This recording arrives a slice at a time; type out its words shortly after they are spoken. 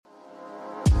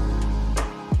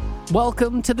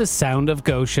Welcome to the Sound of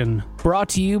Goshen, brought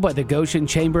to you by the Goshen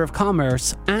Chamber of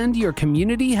Commerce and your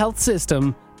community health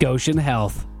system, Goshen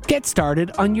Health. Get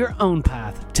started on your own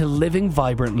path to living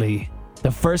vibrantly.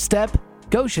 The first step,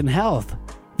 Goshen Health.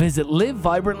 Visit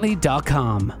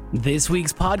livevibrantly.com. This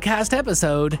week's podcast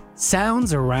episode,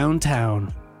 Sounds Around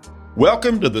Town.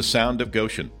 Welcome to the Sound of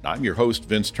Goshen. I'm your host,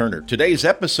 Vince Turner. Today's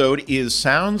episode is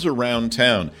Sounds Around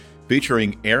Town,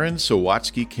 featuring Aaron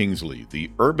Sawatsky-Kingsley,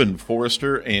 the urban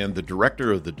forester and the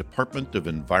director of the Department of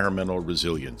Environmental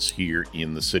Resilience here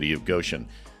in the city of Goshen.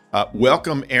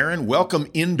 Welcome, Aaron. Welcome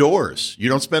indoors. You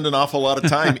don't spend an awful lot of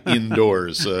time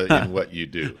indoors in what you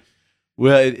do.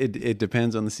 Well, it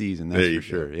depends on the season, that's for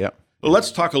sure. Yep. Well,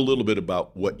 let's talk a little bit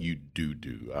about what you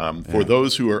do. For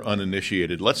those who are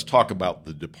uninitiated, let's talk about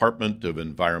the Department of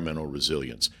Environmental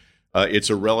Resilience. It's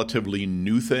a relatively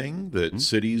new thing that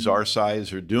cities our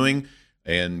size are doing,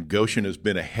 and Goshen has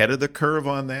been ahead of the curve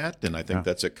on that, and I think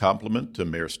that's a compliment to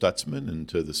Mayor Stutzman and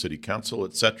to the city council,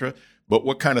 et cetera. But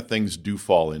what kind of things do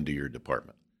fall into your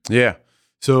department? Yeah.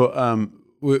 So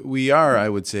we are, I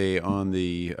would say, on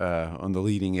the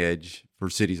leading edge for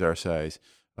cities our size.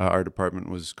 Our department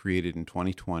was created in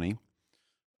 2020,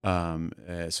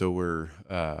 so we're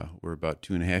about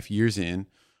 2.5 years in.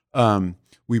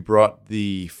 We brought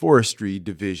the forestry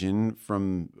division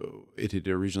from it had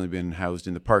originally been housed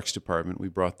in the Parks Department. We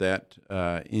brought that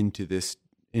into this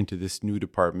new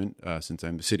department. Since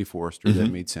I'm the city forester,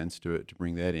 that made sense to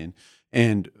bring that in.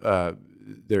 And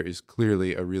there is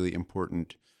clearly a really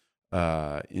important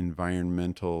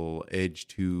environmental edge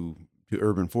to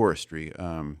urban forestry.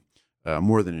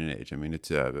 More than an edge. I mean,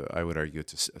 I would argue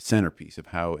it's a centerpiece of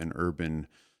how an urban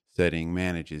setting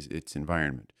manages its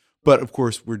environment. But of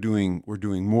course, we're doing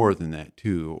more than that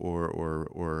too,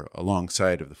 or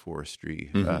alongside of the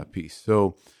forestry piece.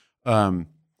 So, an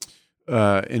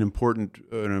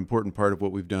important part of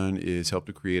what we've done is help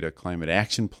to create a climate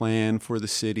action plan for the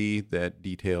city that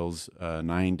details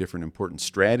 9 different important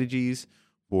strategies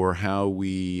for how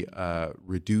we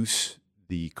reduce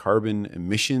the carbon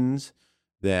emissions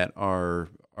that our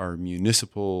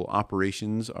municipal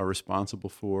operations are responsible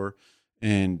for.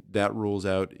 And that rolls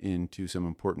out into some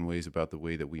important ways about the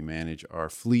way that we manage our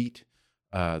fleet,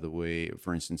 the way,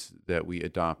 for instance, that we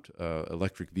adopt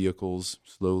electric vehicles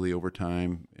slowly over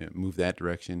time, move that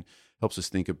direction, helps us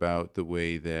think about the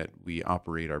way that we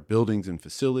operate our buildings and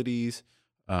facilities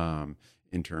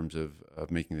in terms of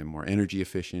making them more energy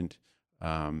efficient.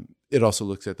 It also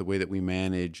looks at the way that we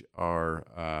manage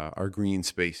our green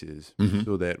spaces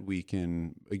so that we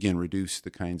can, again, reduce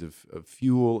the kinds of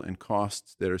fuel and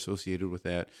costs that are associated with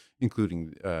that,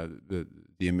 including the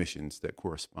emissions that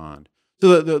correspond.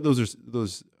 So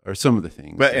those are some of the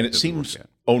things. But, and it seems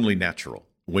only natural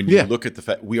when you look at the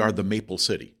fact we are the Maple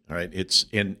City, right? It's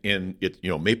in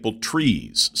maple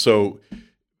trees. So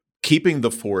keeping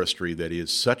the forestry that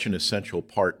is such an essential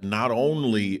part not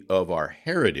only of our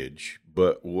heritage,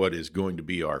 but what is going to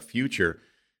be our future,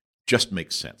 just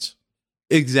makes sense.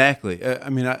 Exactly. I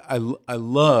mean, I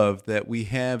love that we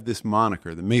have this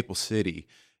moniker, the Maple City,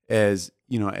 as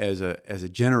a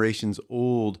generations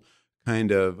old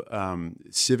kind of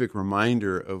civic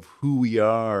reminder of who we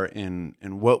are and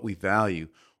what we value.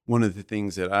 One of the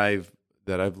things that I've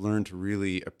learned to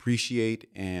really appreciate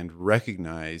and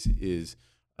recognize is,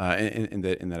 and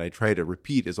that I try to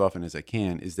repeat as often as I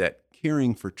can, is that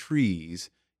caring for trees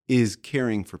is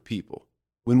caring for people.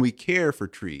 When we care for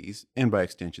trees, and by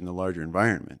extension the larger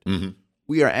environment,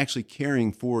 we are actually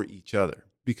caring for each other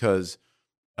because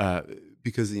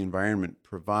the environment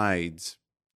provides,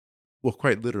 well,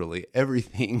 quite literally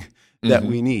everything that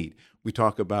we need. We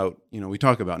talk about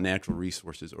natural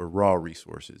resources or raw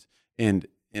resources, and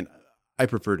I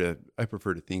prefer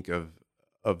to think of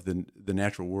the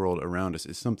natural world around us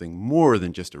as something more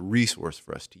than just a resource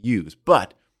for us to use.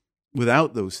 But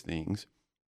without those things,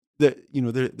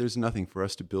 there's nothing for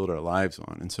us to build our lives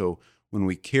on. And so when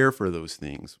we care for those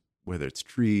things, whether it's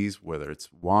trees, whether it's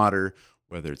water,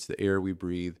 whether it's the air we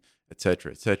breathe, et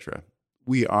cetera,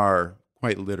 we are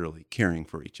quite literally caring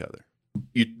for each other.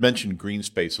 You mentioned green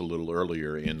space a little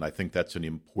earlier, and I think that's an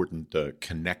important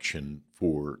connection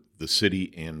for the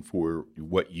city and for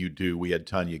what you do. We had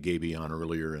Tanya Gaby on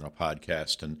earlier in a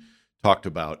podcast and talked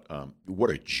about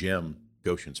what a gem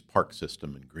Goshen's park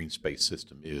system and green space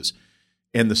system is.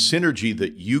 And the synergy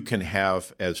that you can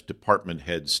have as department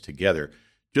heads together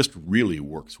just really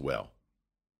works well.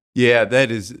 Yeah, that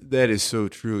is so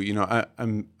true. You know,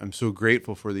 I'm so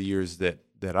grateful for the years that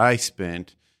I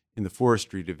spent in the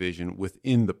forestry division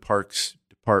within the Parks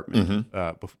Department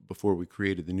before we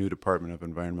created the new Department of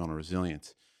Environmental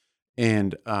Resilience.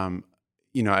 And I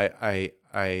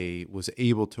was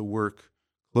able to work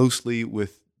closely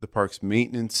with the park's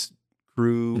maintenance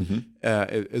crew,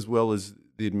 as well as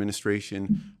the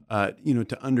administration,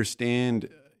 to understand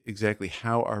exactly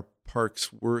how our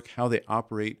parks work, how they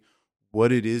operate,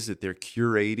 what it is that they're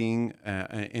curating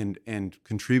and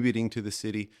contributing to the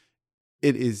city.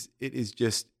 It is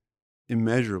just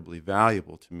immeasurably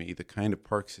valuable to me, the kind of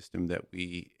park system that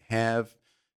we have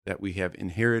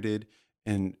inherited,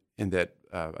 and that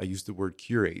I use the word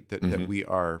curate, that we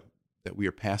are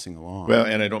passing along. Well,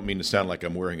 and I don't mean to sound like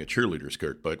I'm wearing a cheerleader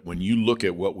skirt, but when you look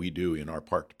at what we do in our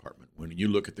park department, when you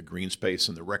look at the green space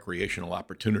and the recreational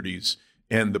opportunities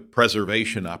and the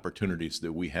preservation opportunities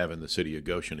that we have in the city of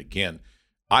Goshen, again,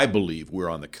 I believe we're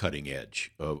on the cutting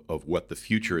edge of what the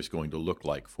future is going to look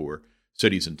like for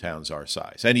cities and towns our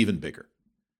size, and even bigger.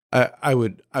 I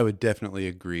would definitely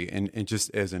agree. And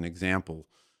just as an example,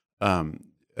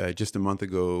 just a month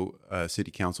ago,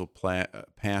 City Council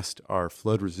passed our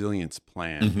flood resilience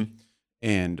plan,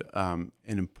 and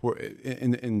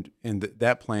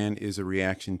that plan is a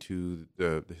reaction to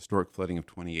the historic flooding of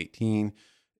 2018,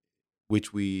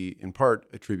 which we in part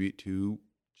attribute to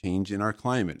change in our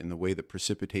climate and the way that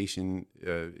precipitation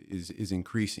is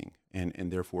increasing,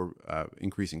 and therefore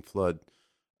increasing flood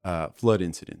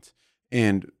incidents.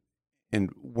 And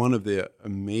one of the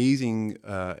amazing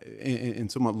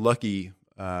and somewhat lucky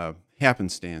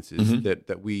happenstances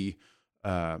that we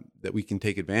can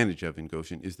take advantage of in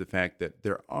Goshen is the fact that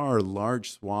there are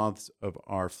large swaths of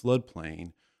our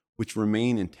floodplain which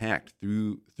remain intact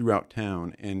throughout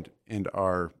town and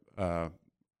are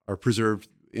preserved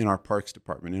in our parks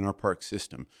department, in our park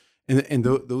system, and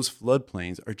those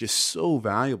floodplains are just so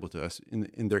valuable to us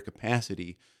in their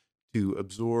capacity to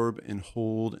absorb and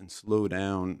hold and slow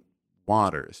down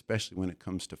water, especially when it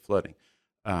comes to flooding.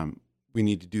 We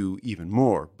need to do even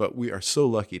more, but we are so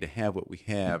lucky to have what we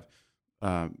have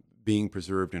being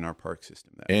preserved in our park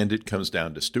system. And it comes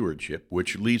down to stewardship,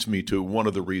 which leads me to one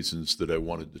of the reasons that I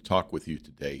wanted to talk with you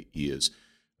today is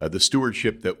the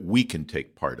stewardship that we can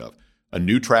take part of. A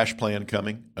new trash plan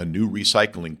coming, a new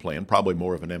recycling plan, probably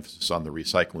more of an emphasis on the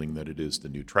recycling than it is the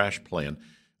new trash plan.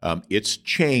 It's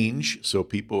change, so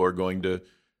people are going to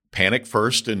panic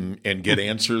first and get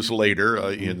answers later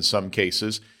in some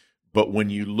cases. But when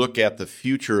you look at the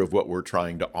future of what we're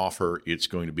trying to offer, it's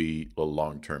going to be a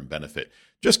long-term benefit.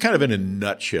 Just kind of in a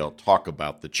nutshell, talk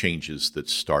about the changes that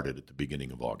started at the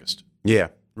beginning of August. Yeah,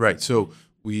 right. So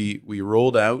we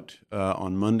rolled out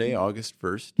on Monday, August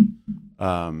 1st.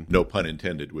 No pun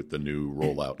intended with the new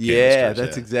rollout. Yeah,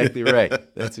 that's exactly right.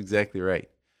 That's exactly right.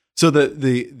 So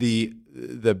the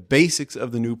basics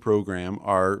of the new program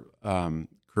are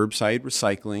curbside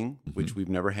recycling, which we've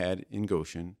never had in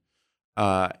Goshen,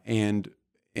 and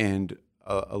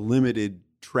a limited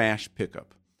trash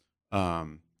pickup.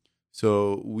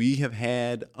 So we have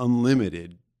had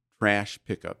unlimited trash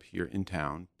pickup here in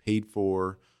town, paid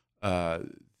for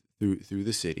through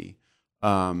the city,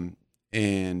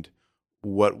 and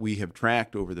what we have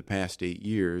tracked over the past 8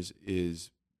 years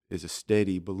is a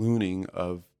steady ballooning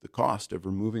of the cost of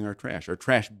removing our trash. Our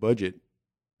trash budget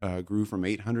grew from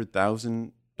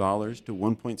 $800,000 to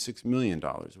 $1.6 million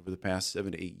over the past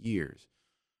 7 to 8 years,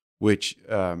 which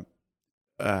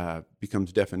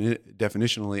becomes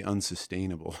definitionally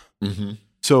unsustainable.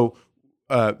 So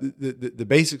the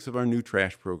basics of our new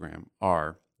trash program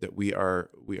are that we are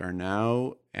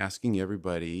now asking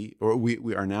everybody, or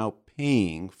we are now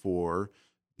paying for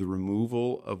the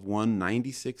removal of one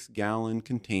 96-gallon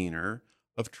container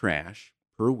of trash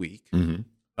per week.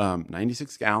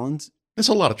 96 gallons. That's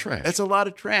a lot of trash. That's a lot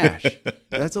of trash.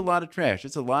 That's a lot of trash.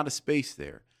 It's a lot of space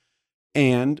there.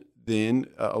 And then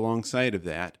alongside of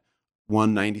that,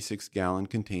 one 96-gallon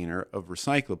container of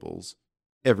recyclables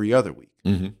every other week.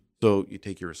 So you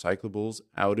take your recyclables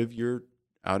out of your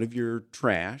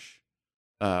trash,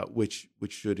 which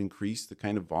should increase the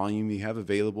kind of volume you have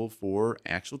available for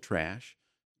actual trash.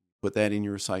 Put that in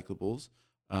your recyclables.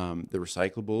 The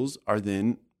recyclables are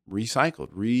then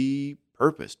recycled,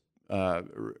 repurposed,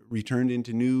 returned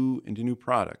into new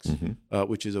products,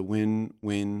 which is a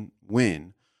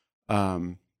win-win-win.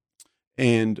 And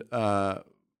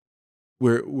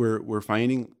we're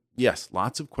finding, yes,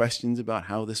 lots of questions about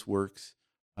how this works,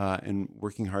 and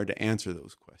working hard to answer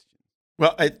those questions.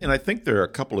 Well, I think there are a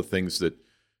couple of things that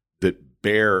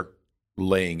bear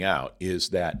laying out. Is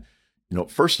that,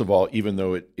 first of all, even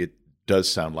though it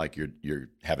does sound like you're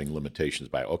having limitations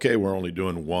by, okay, we're only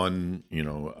doing one,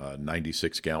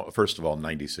 96 gallon. First of all,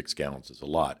 96 gallons is a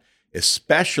lot,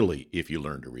 especially if you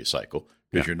learn to recycle,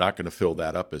 because you're not going to fill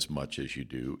that up as much as you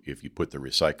do if you put the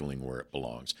recycling where it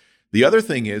belongs. The other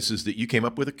thing is that you came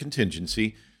up with a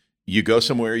contingency, You go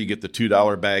somewhere, you get the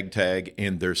 $2 bag tag,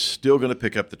 and they're still going to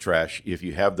pick up the trash if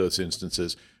you have those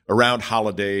instances around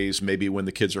holidays, maybe when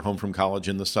the kids are home from college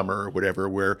in the summer or whatever,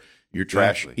 where your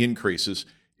trash increases.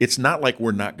 It's not like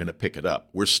we're not going to pick it up.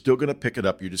 We're still going to pick it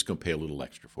up. You're just going to pay a little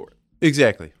extra for it.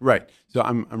 Exactly. Right. So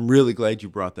I'm really glad you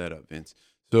brought that up, Vince.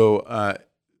 So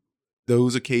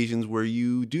those occasions where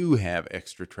you do have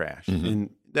extra trash,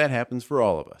 and that happens for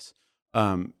all of us.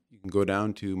 You can go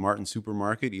down to Martin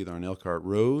Supermarket, either on Elkhart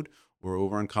Road or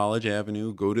over on College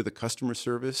Avenue. Go to the customer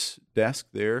service desk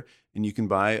there, and you can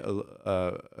buy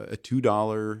a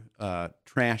 $2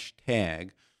 trash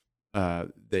tag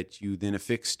that you then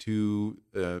affix to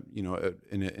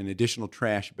an additional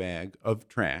trash bag of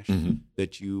trash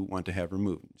that you want to have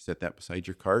removed. Set that beside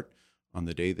your cart on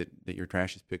the day that your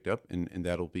trash is picked up, and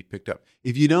that'll be picked up.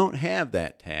 If you don't have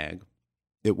that tag,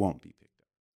 it won't be picked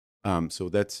up. So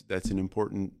that is an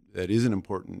important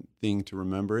thing to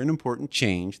remember, an important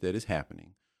change that is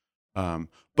happening.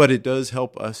 But it does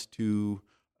help us to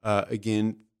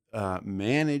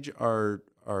manage our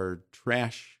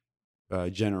trash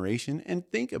generation and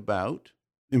think about,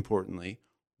 importantly,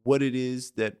 what it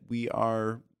is that we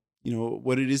are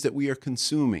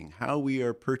consuming, how we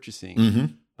are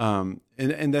purchasing.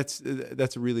 And that's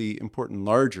a really important,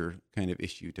 larger kind of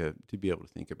issue to be able to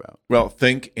think about. Well,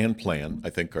 think and plan, I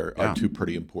think, are two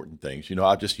pretty important things.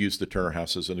 I'll just use the Turner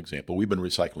House as an example. We've been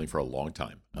recycling for a long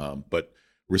time, but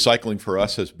recycling for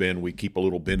us has been, we keep a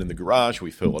little bin in the garage,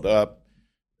 we fill it up,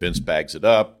 Vince bags it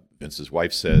up. Vince's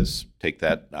wife says, take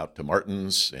that out to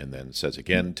Martin's, and then says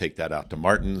again, take that out to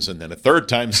Martin's, and then a third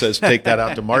time says, take that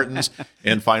out to Martin's,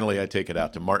 and finally I take it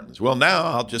out to Martin's. Well, now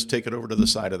I'll just take it over to the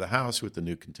side of the house with the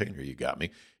new container you got me.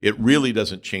 It really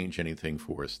doesn't change anything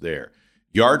for us there.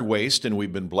 Yard waste, and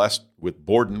we've been blessed with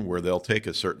Borden where they'll take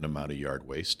a certain amount of yard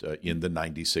waste in the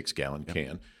 96-gallon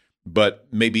can, but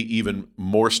maybe even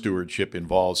more stewardship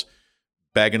involves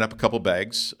bagging up a couple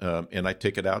bags, and I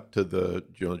take it out to the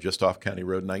just off County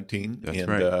Road 19. That's and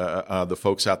right. The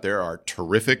folks out there are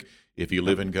terrific. If you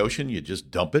live in Goshen, you just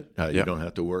dump it. You don't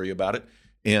have to worry about it.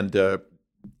 And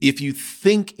if you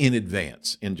think in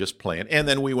advance and just plan, and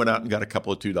then we went out and got a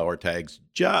couple of $2 tags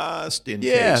just in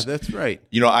case. Yeah, that's right.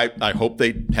 I hope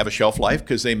they have a shelf life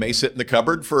because they may sit in the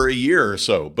cupboard for a year or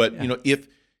so. But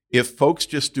if folks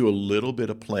just do a little bit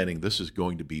of planning, this is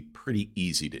going to be pretty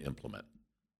easy to implement.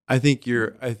 I think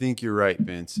you're right,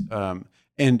 Vince.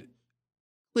 And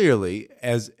clearly,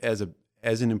 as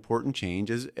an important change,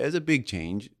 as a big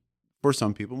change for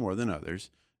some people more than others,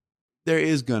 there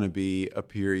is going to be a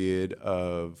period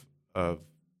of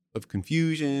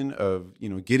confusion, of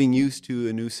getting used to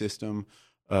a new system,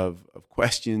 of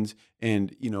questions,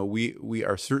 and we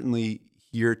are certainly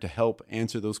here to help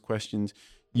answer those questions.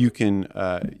 You can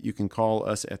call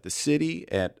us at the city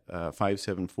at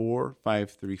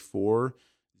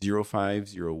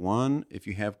 574-534-0501 if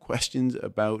you have questions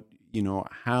about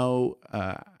how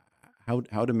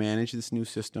to manage this new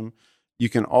system. You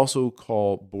can also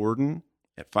call Borden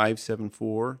at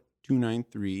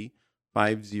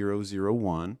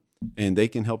 574-293-5001, and they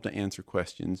can help to answer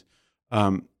questions.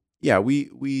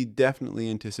 We definitely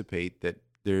anticipate that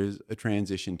there's a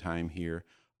transition time here.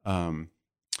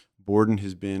 Borden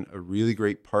has been a really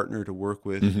great partner to work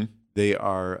with. They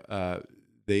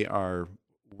are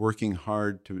working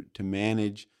hard to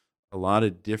manage a lot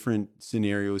of different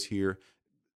scenarios here.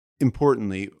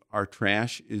 Importantly, our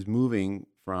trash is moving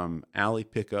from alley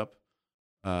pickup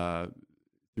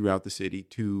throughout the city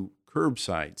to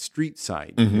curbside, street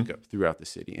side pickup throughout the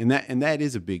city, and that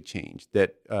is a big change.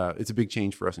 It's a big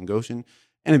change for us in Goshen,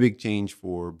 and a big change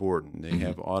for Borden. They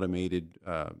have automated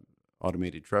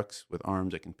trucks with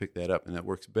arms that can pick that up, and that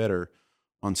works better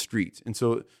on streets. And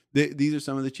so these are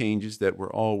some of the changes that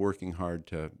we're all working hard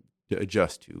to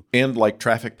adjust to. And like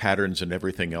traffic patterns and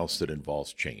everything else that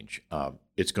involves change,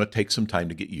 it's going to take some time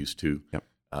to get used to. Yep.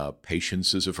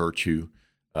 Patience is a virtue,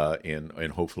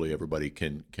 and hopefully everybody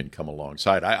can come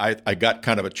alongside. I got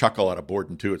kind of a chuckle out of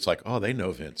Borden too. It's like, oh, they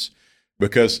know Vince.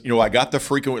 Because, I got the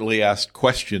frequently asked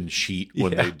questions sheet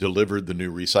when they delivered the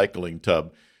new recycling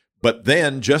tub. But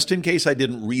then, just in case I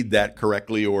didn't read that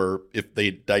correctly, or if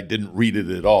I didn't read it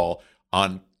at all,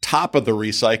 on top of the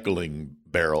recycling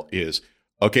barrel is,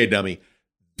 okay, dummy,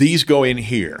 these go in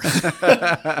here.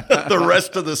 The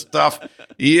rest of the stuff,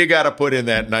 you got to put in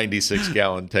that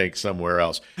 96-gallon tank somewhere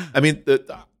else. I mean,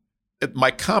 my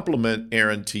compliment,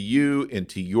 Aaron, to you and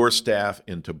to your staff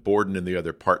and to Borden and the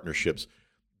other partnerships,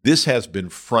 this has been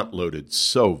front-loaded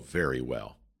so very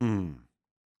well.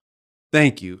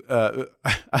 Thank you. I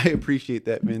appreciate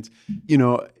that, Vince.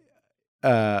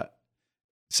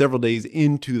 Several days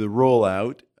into the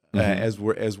rollout, as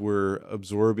we're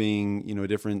absorbing,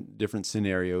 different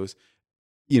scenarios.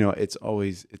 It's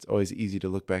always easy to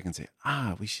look back and say,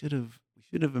 we should have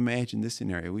imagined this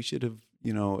scenario. We should have,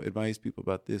 advised people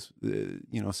about this,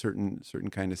 certain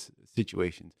kind of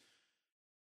situations.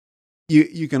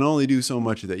 You can only do so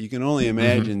much of that. You can only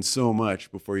imagine so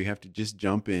much before you have to just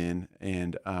jump in.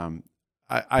 And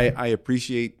I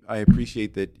appreciate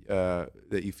that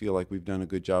you feel like we've done a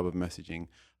good job of messaging.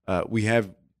 We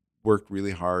have worked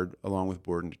really hard along with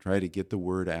Borden to try to get the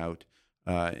word out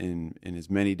in as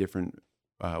many different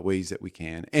ways that we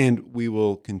can, and we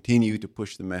will continue to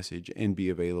push the message and be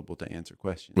available to answer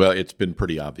questions. Well, it's been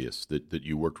pretty obvious that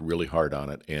you worked really hard on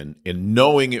it, and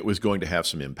knowing it was going to have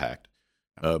some impact,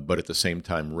 but at the same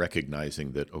time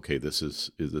recognizing that, okay, this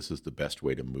is the best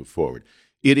way to move forward.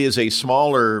 It is a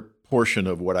smaller portion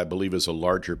of what I believe is a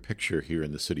larger picture here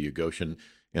in the city of Goshen,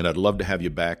 and I'd love to have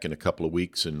you back in a couple of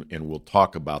weeks, and we'll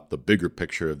talk about the bigger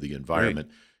picture of the environment.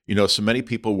 Right. So many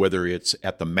people, whether it's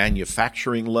at the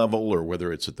manufacturing level or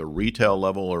whether it's at the retail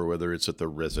level or whether it's at the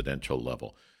residential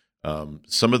level,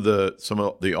 some of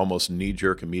the almost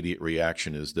knee-jerk immediate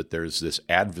reaction is that there's this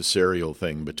adversarial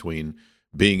thing between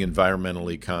being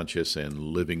environmentally conscious and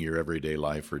living your everyday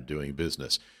life or doing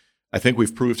business. I think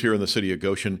we've proved here in the city of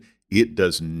Goshen it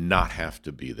does not have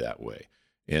to be that way.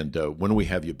 And when we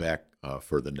have you back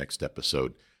for the next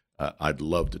episode, I'd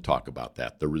love to talk about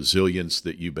that, the resilience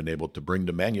that you've been able to bring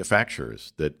to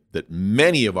manufacturers that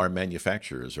many of our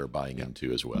manufacturers are buying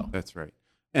into as well. That's right.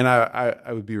 And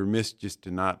I would be remiss just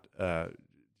to not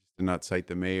cite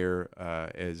the mayor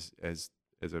as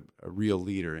a real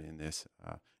leader in this,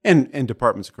 and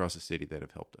departments across the city that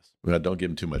have helped us. Well, don't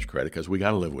give him too much credit because we got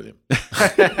to live with him.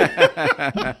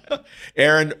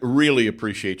 Aaron, really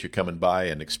appreciate you coming by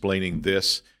and explaining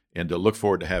this. And to look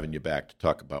forward to having you back to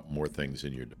talk about more things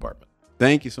in your department.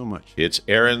 Thank you so much. It's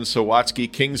Aaron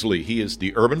Sawatsky Kingsley. He is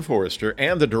the urban forester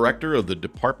and the director of the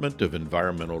Department of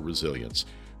Environmental Resilience.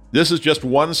 This is just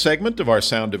one segment of our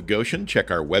Sound of Goshen.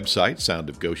 Check our website,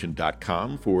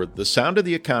 soundofgoshen.com, for the sound of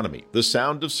the economy, the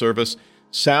sound of service,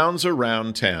 sounds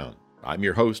around town. I'm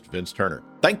your host, Vince Turner.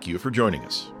 Thank you for joining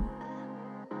us.